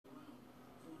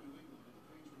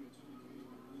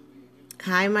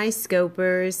Hi, my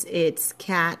scopers. It's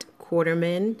Kat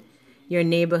Quarterman, your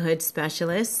neighborhood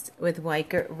specialist with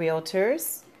Weichert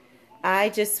Realtors. I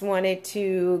just wanted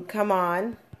to come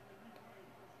on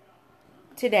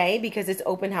today because it's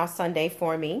open house Sunday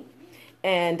for me.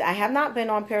 And I have not been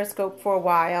on Periscope for a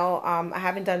while. I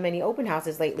haven't done many open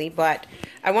houses lately, but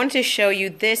I wanted to show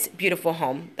you this beautiful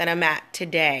home that I'm at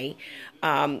today,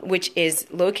 which is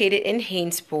located in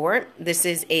Hainesport. This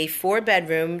is a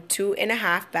 4-bedroom,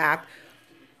 2.5 bath,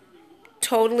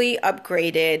 totally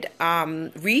upgraded,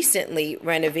 recently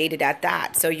renovated at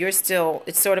that. So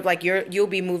it's sort of like you'll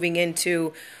be moving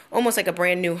into almost like a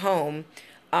brand new home.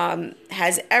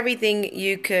 Has everything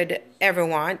you could ever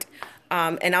want.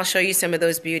 And I'll show you some of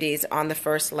those beauties on the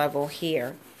first level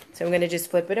here. So I'm going to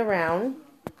just flip it around.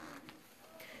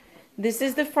 This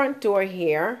is the front door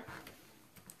here.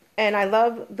 And I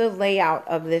love the layout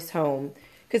of this home,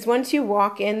 because once you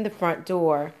walk in the front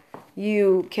door,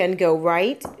 you can go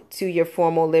right to your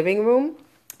formal living room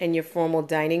and your formal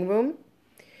dining room.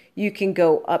 You can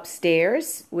go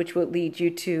upstairs, which would lead you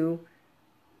to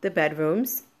the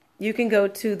bedrooms. You can go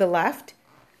to the left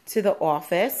to the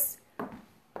office.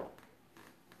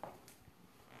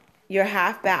 Your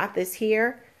half bath is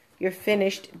here. Your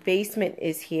finished basement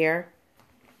is here.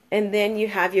 And then you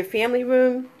have your family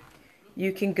room.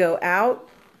 You can go out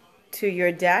to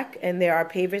your deck, and there are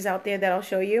pavers out there that I'll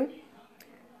show you.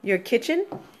 Your kitchen.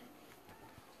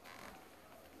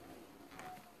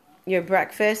 Your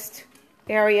breakfast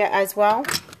area as well.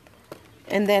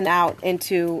 And then out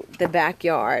into the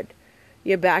backyard.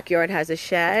 Your backyard has a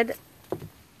shed.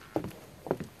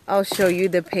 I'll show you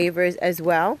the pavers as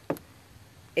well.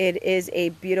 It is a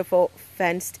beautiful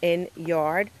fenced-in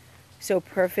yard, so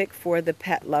perfect for the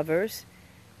pet lovers,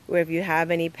 where if you have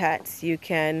any pets, you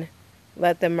can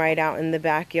let them right out in the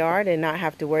backyard and not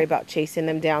have to worry about chasing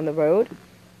them down the road.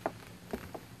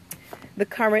 The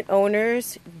current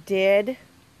owners did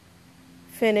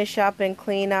finish up and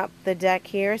clean up the deck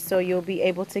here, so you'll be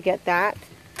able to get that.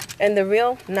 And the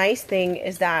real nice thing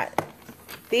is that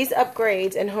these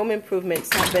upgrades and home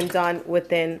improvements have been done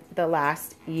within the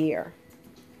last year.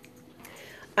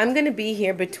 I'm going to be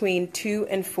here between 2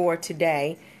 and 4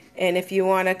 today, and if you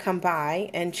want to come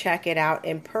by and check it out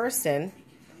in person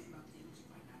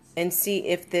and see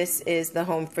if this is the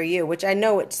home for you, which I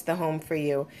know it's the home for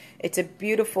you. It's a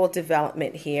beautiful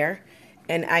development here,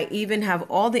 and I even have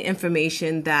all the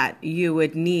information that you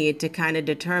would need to kind of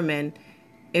determine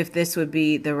if this would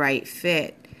be the right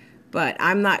fit. But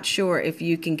I'm not sure if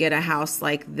you can get a house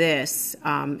like this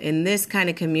in this kind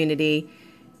of community.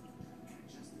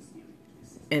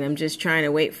 And I'm just trying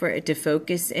to wait for it to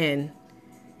focus in,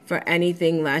 for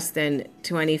anything less than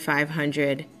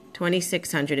 $2,600. It's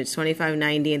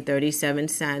 $2,590 and 37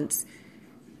 cents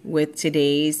with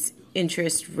today's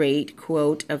interest rate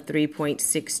quote of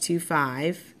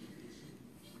 3.625.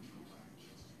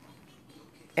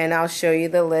 And I'll show you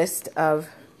the list of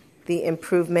the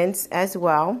improvements as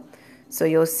well. So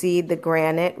you'll see the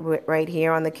granite right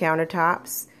here on the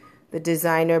countertops, the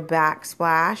designer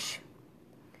backsplash,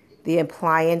 the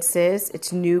appliances.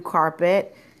 It's new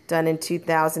carpet done in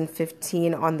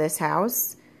 2015 on this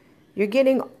house. You're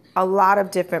getting a lot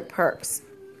of different perks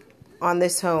on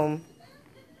this home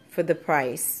for the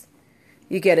price.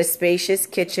 You get a spacious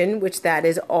kitchen, which that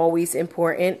is always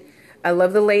important. I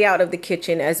love the layout of the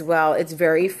kitchen as well. It's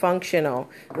very functional,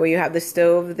 where you have the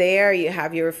stove there, you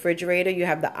have your refrigerator, you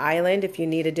have the island if you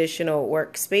need additional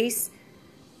workspace,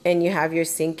 and you have your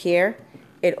sink here.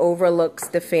 It overlooks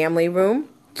the family room,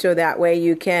 so that way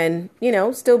you can,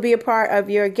 still be a part of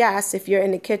your guests if you're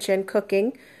in the kitchen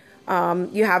cooking.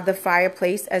 You have the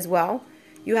fireplace as well.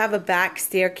 You have a back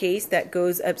staircase that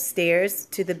goes upstairs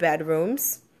to the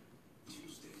bedrooms.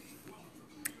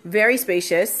 Very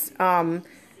spacious.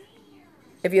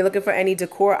 If you're looking for any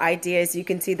decor ideas, you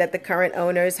can see that the current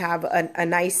owners have a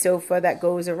nice sofa that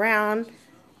goes around,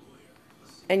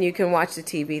 and you can watch the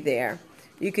TV there.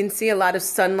 You can see a lot of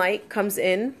sunlight comes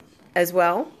in as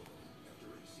well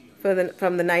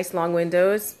from the nice long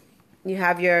windows. You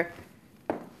have your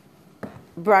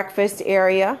breakfast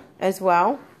area as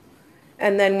well.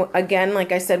 And then again,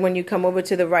 like I said, when you come over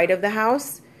to the right of the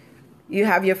house, you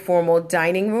have your formal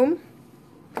dining room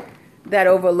that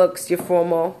overlooks your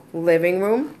formal living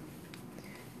room.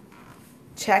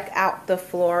 Check out the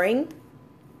flooring.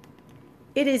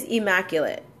 It is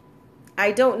immaculate.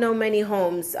 I don't know many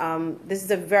homes. This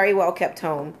is a very well kept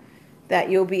home that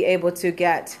you'll be able to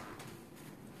get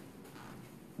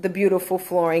the beautiful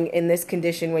flooring in this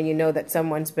condition when you know that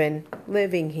someone's been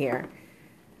living here.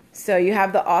 So you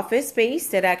have the office space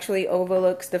that actually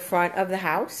overlooks the front of the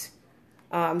house.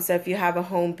 So if you have a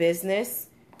home business,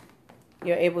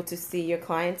 You're able to see your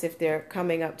clients if they're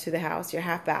coming up to the house, your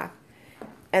half bath.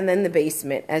 And then the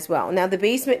basement as well. Now the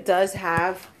basement does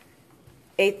have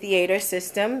a theater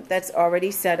system that's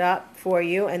already set up for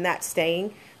you, and that's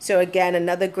staying. So again,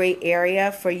 another great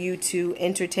area for you to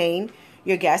entertain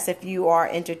your guests if you are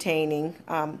entertaining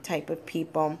type of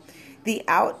people. The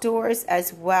outdoors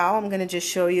as well, I'm going to just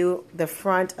show you the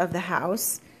front of the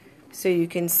house so you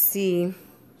can see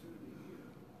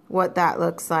what that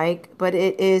looks like. But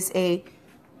it is a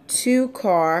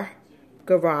 2-car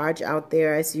garage out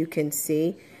there, as you can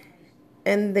see.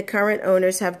 And the current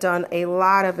owners have done a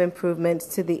lot of improvements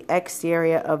to the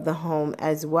exterior of the home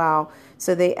as well.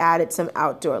 So they added some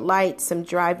outdoor lights, some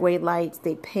driveway lights.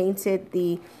 They painted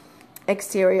the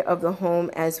exterior of the home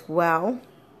as well.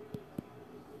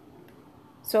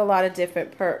 So a lot of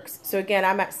different perks. So again,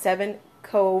 I'm at 7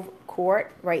 Cove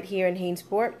Court right here in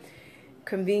Hainesport,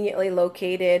 conveniently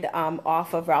located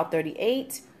off of Route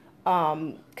 38.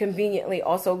 Conveniently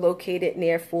also located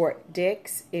near Fort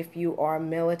Dix if you are a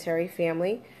military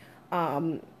family.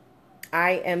 I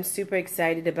am super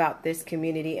excited about this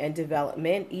community and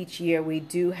development. Each year we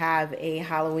do have a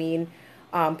Halloween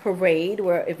parade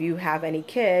where if you have any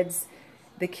kids,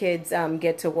 the kids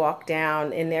get to walk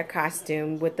down in their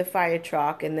costume with the fire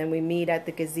truck, and then we meet at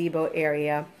the gazebo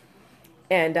area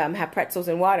and have pretzels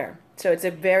and water. So it's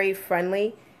a very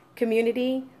friendly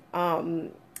community.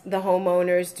 The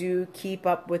homeowners do keep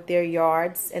up with their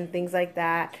yards and things like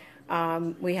that.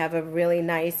 We have a really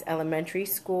nice elementary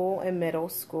school and middle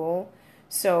school.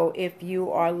 So if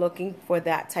you are looking for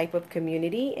that type of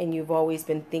community and you've always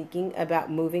been thinking about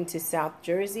moving to South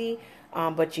Jersey,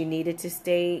 but you needed to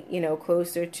stay,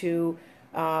 closer to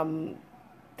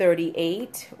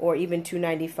 38 or even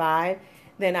 295,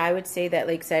 then I would say that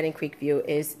Lakeside and Creekview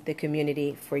is the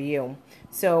community for you.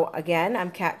 So again, I'm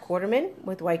Kat Quarterman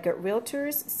with Weichert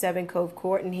Realtors, 7 Cove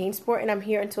Court in Hainesport, and I'm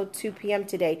here until 2 p.m.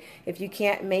 today. If you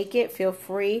can't make it, feel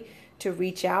free to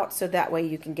reach out so that way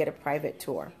you can get a private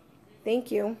tour.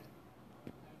 Thank you.